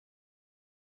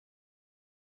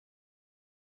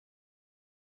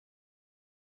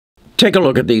Take a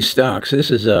look at these stocks. This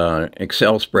is an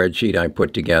Excel spreadsheet I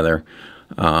put together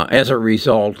as a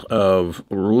result of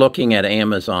looking at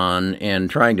Amazon and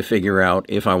trying to figure out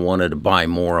if I wanted to buy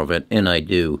more of it, and I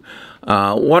do.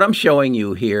 What I'm showing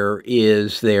you here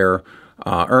is their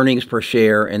earnings per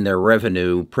share and their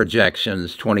revenue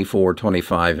projections 24,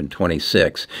 25, and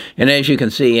 26. And as you can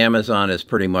see, Amazon is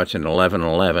pretty much an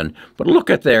 11-11, but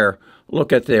look at their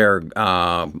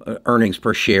earnings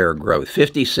per share growth,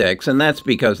 56, and that's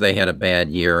because they had a bad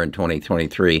year in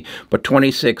 2023, but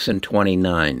 26 and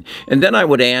 29. And then I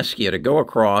would ask you to go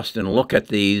across and look at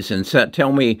these and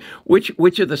tell me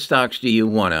which of the stocks do you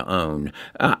want to own.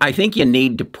 I think you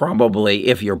need to probably,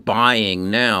 if you're buying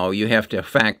now, you have to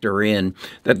factor in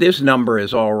that this number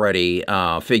is already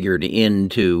figured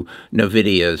into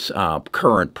NVIDIA's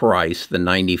current price, the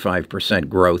 95%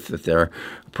 growth that they're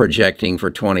projecting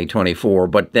for 2024,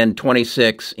 but then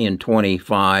 26 in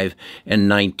 25 and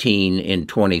 19 in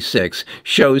 26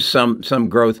 shows some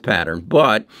growth pattern,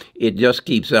 but it just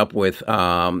keeps up with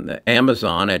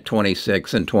Amazon at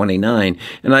 26 and 29,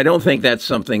 and I don't think that's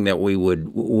something that we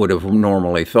would have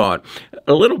normally thought.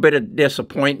 A little bit of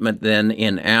disappointment then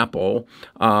in Apple.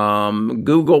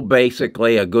 Google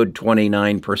basically a good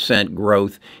 29%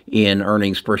 growth in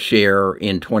earnings per share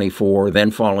in 24,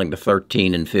 then falling to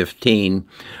 13 and 15.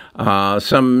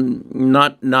 Some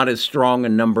not as strong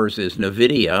in numbers as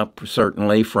NVIDIA,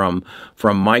 certainly from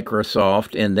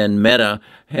Microsoft, and then Meta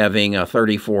having a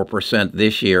 34%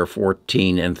 this year,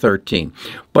 14 and 13.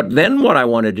 But then what I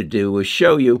wanted to do was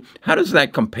show you how does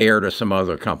that compare to some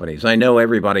other companies. I know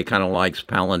everybody kind of likes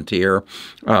Palantir,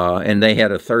 and they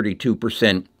had a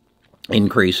 32%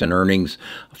 increase in earnings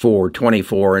for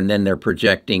 24, and then they're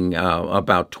projecting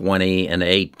about 20 and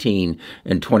 18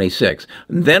 and 26.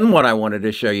 And then what I wanted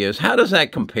to show you is how does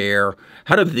that compare?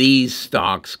 How do these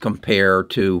stocks compare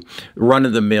to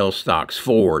run-of-the-mill stocks,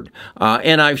 Ford?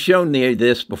 And I've shown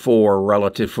this before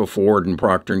relative to Ford and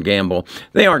Procter & Gamble.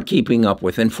 They aren't keeping up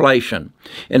with inflation.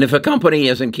 And if a company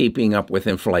isn't keeping up with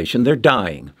inflation, they're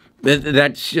dying.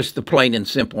 That's just the plain and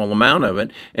simple amount of it.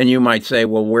 And you might say,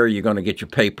 well, where are you going to get your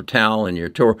paper towel and your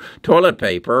toilet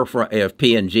paper if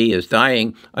P&G is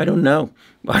dying? I don't know.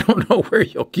 I don't know where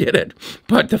you'll get it.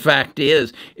 But the fact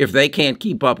is, if they can't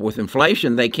keep up with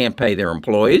inflation, they can't pay their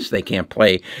employees. They can't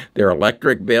pay their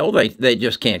electric bill. They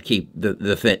just can't keep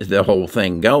the whole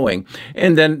thing going.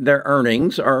 And then their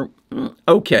earnings are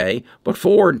okay, but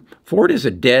Ford is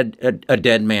a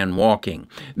dead man walking.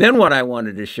 Then what I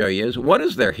wanted to show you is what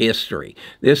is their history.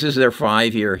 This is their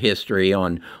 5-year history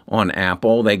on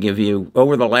Apple. They give you,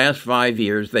 over the last 5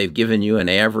 years, they've given you an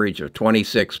average of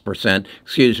 26%.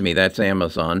 Excuse me, that's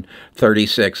Amazon,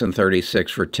 36 and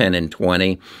 36 for 10 and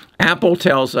 20. Apple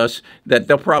tells us that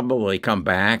they'll probably come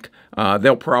back.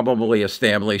 They'll probably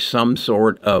establish some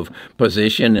sort of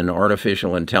position in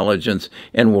artificial intelligence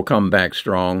and will come back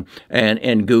strong.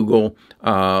 And Google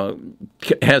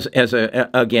has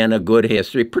again, a good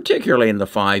history, particularly in the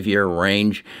 5-year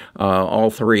range.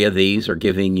 All three of these are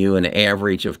giving you an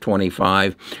average of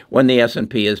 25, when the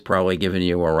S&P is probably giving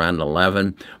you around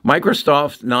 11.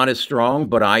 Microsoft, not as strong,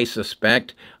 but I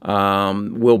suspect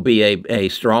will be a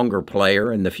stronger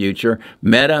player in the future.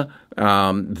 Meta,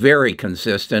 very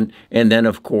consistent. And then,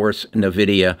 of course,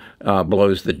 NVIDIA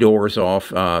blows the doors off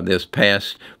this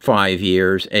past 5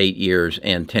 years, 8 years,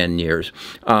 and 10 years.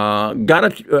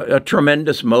 Got a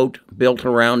tremendous moat built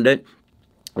around it,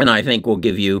 and I think will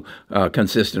give you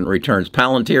consistent returns.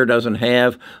 Palantir doesn't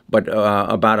have, but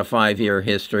about a 5-year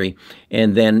history.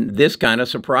 And then this kind of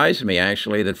surprised me,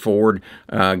 actually, that Ford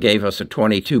gave us a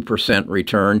 22%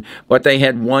 return. But they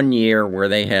had 1 year where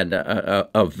they had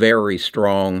a very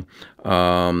strong,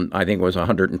 I think it was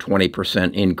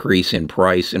 120% increase in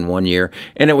price in 1 year.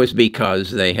 And it was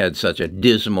because they had such a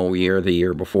dismal year the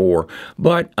year before.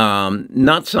 But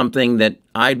not something that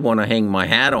I'd want to hang my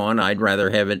hat on. I'd rather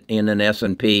have it in an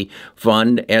S&P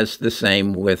fund, as the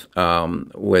same with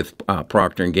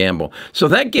Procter & Gamble. So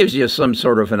that gives you some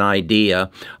sort of an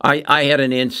idea. I had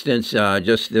an instance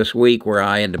just this week where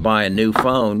I had to buy a new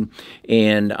phone,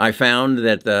 and I found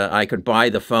that I could buy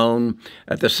the phone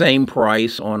at the same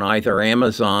price on either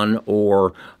Amazon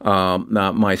or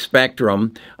my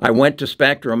Spectrum. I went to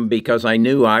Spectrum because I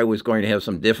knew I was going to have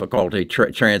some difficulty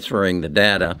transferring the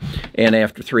data, and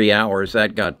after 3 hours,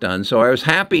 that got done. So I was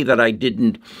happy that I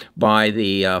didn't buy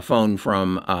the phone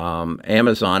from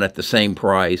Amazon at the same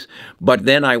price. But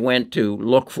then I went to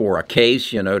look for a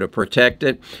case, to protect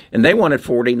it, and they wanted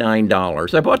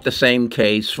 $49. I bought the same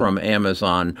case from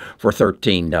Amazon for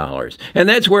 $13. And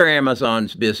that's where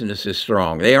Amazon's business is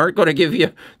strong. They aren't going to give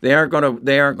you aren't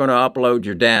going to upload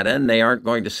your data, and they aren't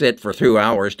going to sit for 2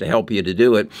 hours to help you to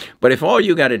do it. But if all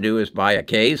you got to do is buy a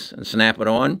case and snap it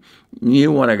on,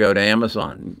 you want to go to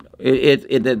Amazon.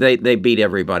 They beat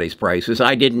everybody's prices.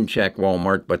 I didn't check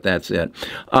Walmart, but that's it.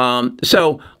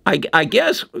 So I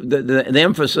guess the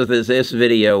emphasis of this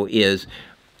video is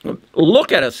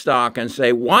look at a stock and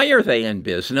say, why are they in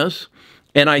business?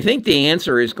 And I think the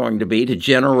answer is going to be to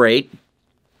generate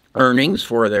earnings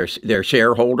for their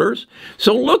shareholders.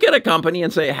 So look at a company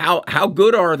and say, how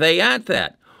good are they at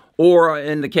that? Or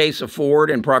in the case of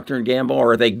Ford and Procter & Gamble,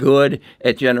 are they good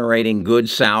at generating good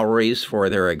salaries for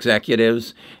their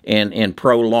executives and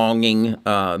prolonging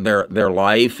their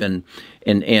life and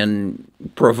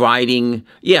providing,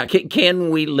 can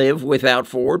we live without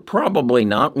Ford? Probably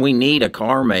not. We need a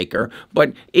car maker.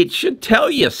 But it should tell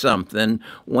you something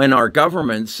when our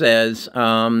government says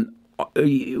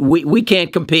we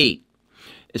can't compete.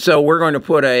 So we're going to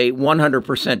put a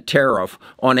 100% tariff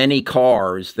on any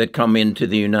cars that come into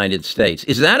the United States.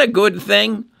 Is that a good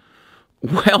thing?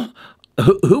 Well,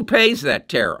 who pays that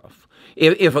tariff?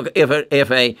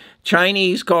 If a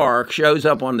Chinese car shows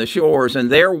up on the shores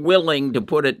and they're willing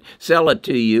to sell it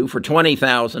to you for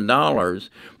 $20,000,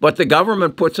 but the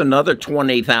government puts another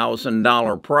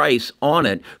 $20,000 price on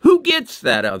it, who gets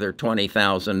that other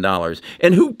 $20,000?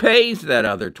 And who pays that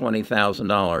other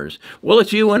 $20,000? Well,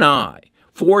 it's you and I.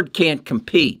 Ford can't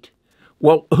compete.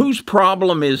 Well, whose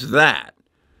problem is that?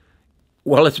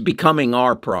 Well, it's becoming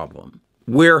our problem.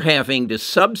 We're having to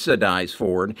subsidize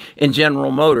Ford and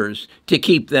General Motors to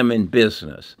keep them in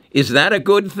business. Is that a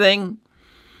good thing?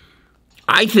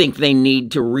 I think they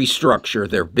need to restructure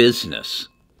their business.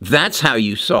 That's how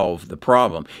you solve the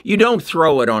problem. You don't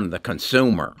throw it on the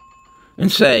consumer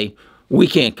and say, we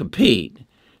can't compete,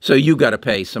 so you got to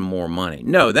pay some more money.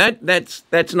 No, that's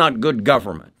not good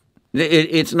government.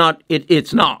 It's not.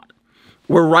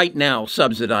 We're right now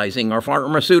subsidizing our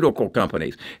pharmaceutical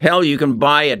companies. Hell, you can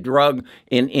buy a drug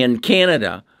in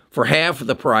Canada for half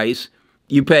the price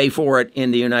you pay for it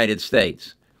in the United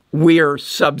States. We're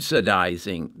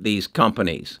subsidizing these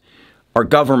companies. Our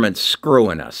government's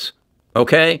screwing us.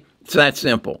 Okay? It's that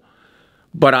simple.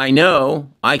 But I know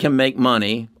I can make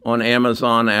money on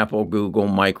Amazon, Apple, Google,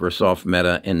 Microsoft,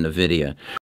 Meta, and NVIDIA.